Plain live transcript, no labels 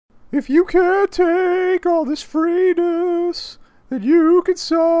If you can't take all this freeness, then you can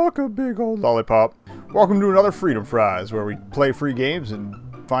suck a big old lollipop. Welcome to another Freedom Fries, where we play free games and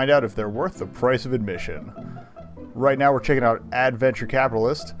find out if they're worth the price of admission. Right now we're checking out AdVenture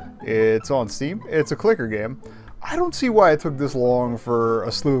Capitalist. It's on Steam. It's a clicker game. I don't see why it took this long for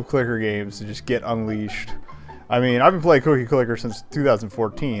a slew of clicker games to just get unleashed. I mean, I've been playing Cookie Clicker since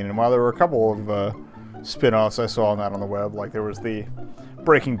 2014, and while there were a couple of spin-offs I saw on that on the web, like there was the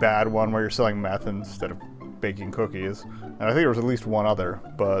Breaking Bad one where you're selling meth instead of baking cookies, and I think there was at least one other,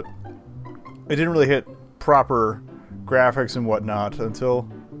 but it didn't really hit proper graphics and whatnot until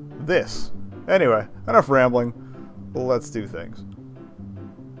this. Anyway, enough rambling. Let's do things.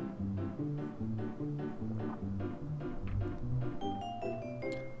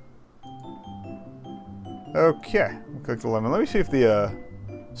 Okay, we'll click the lemon. Let me see if the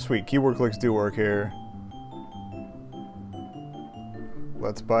sweet keyboard clicks do work here.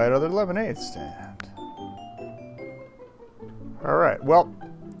 Let's buy another lemonade stand. Alright, well,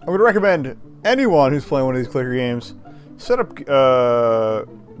 I would recommend anyone who's playing one of these clicker games set up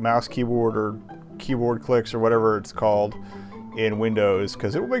mouse keyboard or keyboard clicks or whatever it's called in Windows,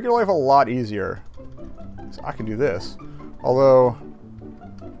 because it will make your life a lot easier. So I can do this. Although,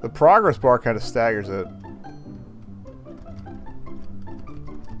 the progress bar kind of staggers it.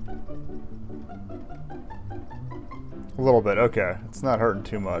 A little bit, okay. It's not hurting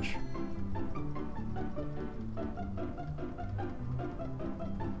too much.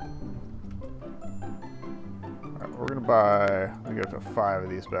 Alright, we're gonna buy, we go to 5 of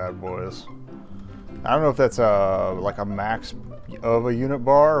these bad boys. I don't know if that's like a max of a unit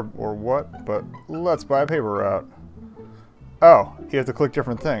bar or what, but let's buy a paper route. Oh, you have to click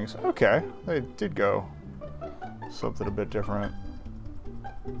different things. Okay, they did go something a bit different.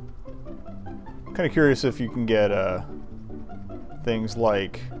 Kind of curious if you can get things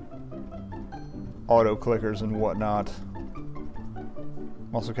like auto clickers and whatnot. I'm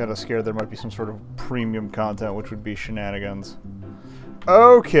also kind of scared there might be some sort of premium content, which would be shenanigans.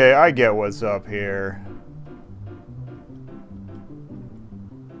 Okay, I get what's up here.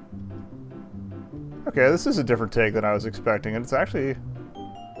 Okay, this is a different take than I was expecting, and it's actually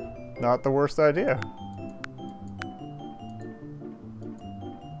not the worst idea.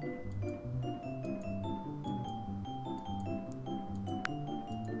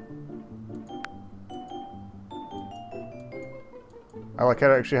 I like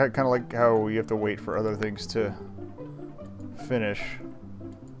how actually kind of like how you have to wait for other things to finish.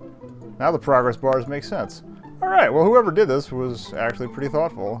 Now the progress bars make sense. Alright, well whoever did this was actually pretty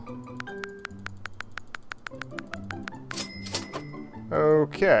thoughtful.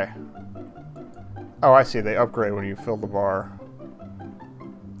 Okay. Oh, I see. They upgrade when you fill the bar.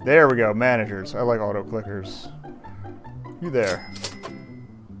 There we go. Managers. I like auto clickers. You there.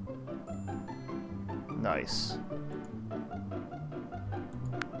 Nice.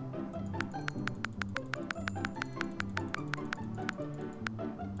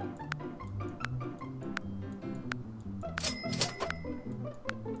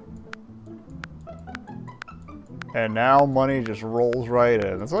 And now money just rolls right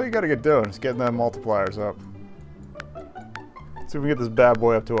in. That's all you gotta get doing, is getting them multipliers up. Let's see if we can get this bad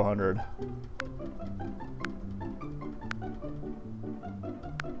boy up to 100.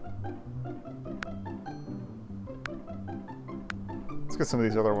 Let's get some of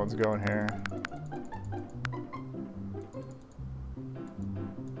these other ones going here.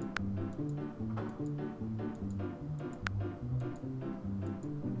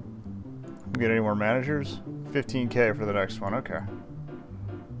 Get any more managers? 15K for the next one, okay.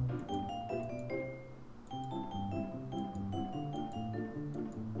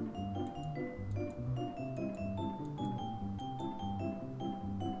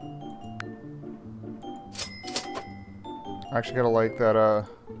 I actually gotta like that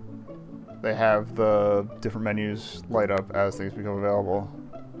they have the different menus light up as things become available.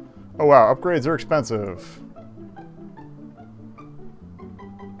 Oh wow, upgrades are expensive.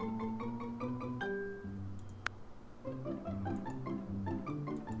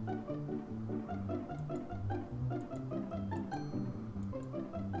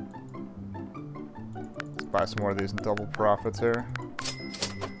 Buy some more of these and double profits here.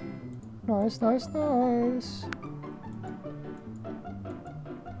 Nice, nice, nice.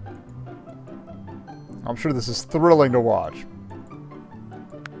 I'm sure this is thrilling to watch.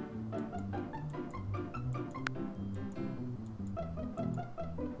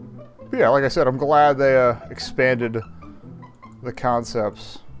 But yeah, like I said, I'm glad they expanded the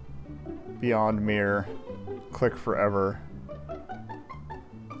concepts beyond mere click forever.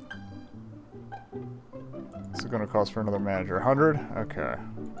 What's it going to cost for another manager? 100? Okay.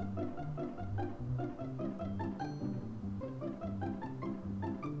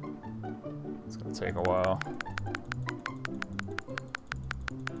 take a while.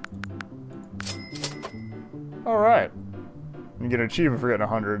 Alright. You get an achievement for getting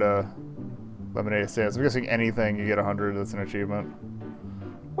 100 lemonade stands. I'm guessing anything you get 100, that's an achievement.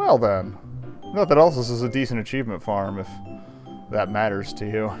 Well then. Not that else this is a decent achievement farm, if that matters to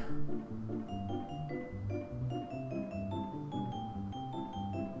you.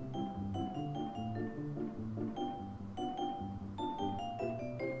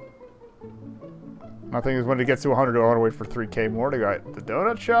 My thing is, when it gets to 100, do I want to wait for 3K more to go at the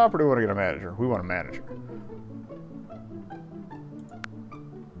donut shop, or do we want to get a manager? We want a manager.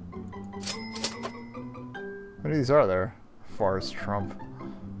 How many of these are there? Forrest Trump.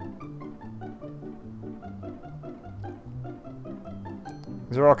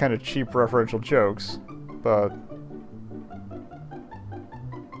 These are all kind of cheap referential jokes, but...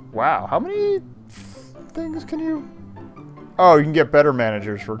 Wow, how many things can you... Oh, you can get better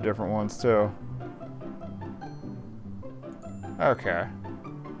managers for different ones, too. Okay.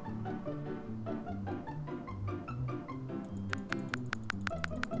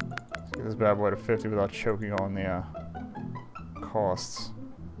 Let's get this bad boy to 50 without choking on the costs.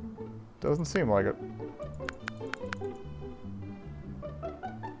 Doesn't seem like it.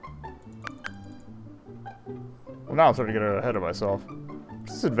 Well, now I'm starting to get ahead of myself.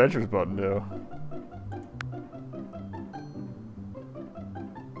 What's this adventures button do?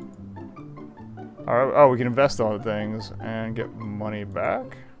 Alright, oh, we can invest on things and get money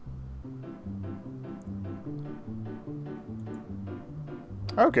back?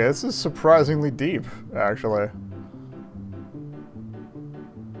 Okay, this is surprisingly deep, actually.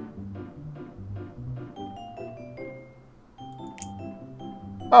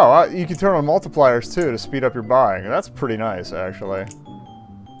 Oh, you can turn on multipliers too to speed up your buying. That's pretty nice, actually.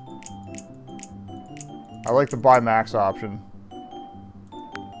 I like the buy max option.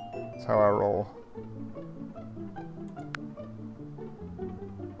 That's how I roll.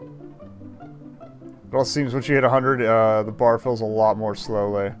 It also seems once you hit 100, the bar fills a lot more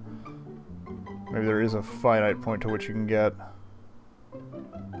slowly. Maybe there is a finite point to which you can get.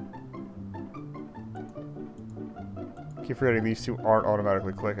 I keep forgetting these two aren't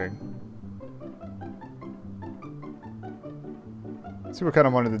automatically clicking. Let's see what kind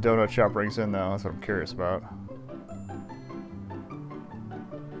of money the donut shop brings in, though. That's what I'm curious about.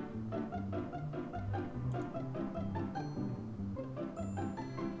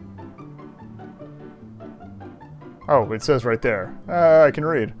 Oh, it says right there. I can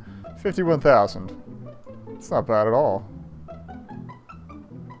read. 51,000. It's not bad at all.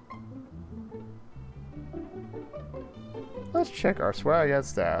 Let's check our swag and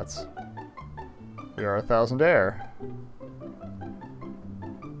stats. We are a thousandaire.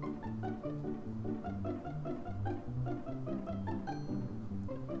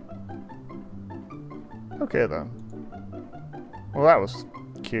 Okay then. Well, that was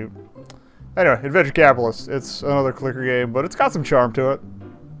cute. Anyway, Adventure Capitalist. It's another clicker game, but it's got some charm to it.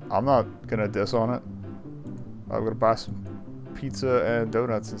 I'm not gonna diss on it. I'm gonna buy some pizza and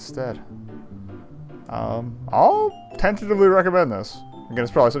donuts instead. I'll tentatively recommend this. Again,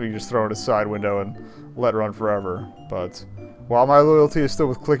 it's probably something you just throw in a side window and let run forever. But while my loyalty is still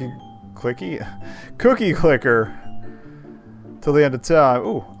with Cookie Clicker till the end of time.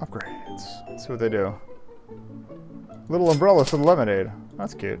 Ooh, upgrades. Let's see what they do. Little umbrella for the lemonade.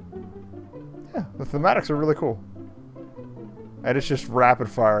 That's cute. Yeah, the thematics are really cool. And it's just rapid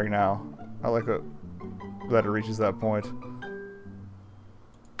firing now. I like it that it reaches that point.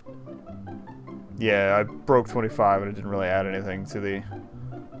 Yeah, I broke 25 and it didn't really add anything to the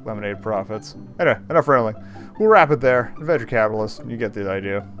lemonade profits. Anyway, enough rambling. We'll wrap it there. Adventure Capitalist, you get the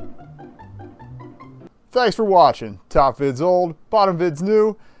idea. Thanks for watching. Top vid's old, bottom vid's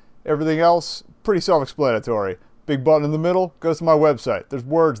new. Everything else, pretty self-explanatory. Big button in the middle goes to my website. There's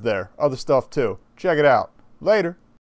words there. Other stuff too. Check it out. Later.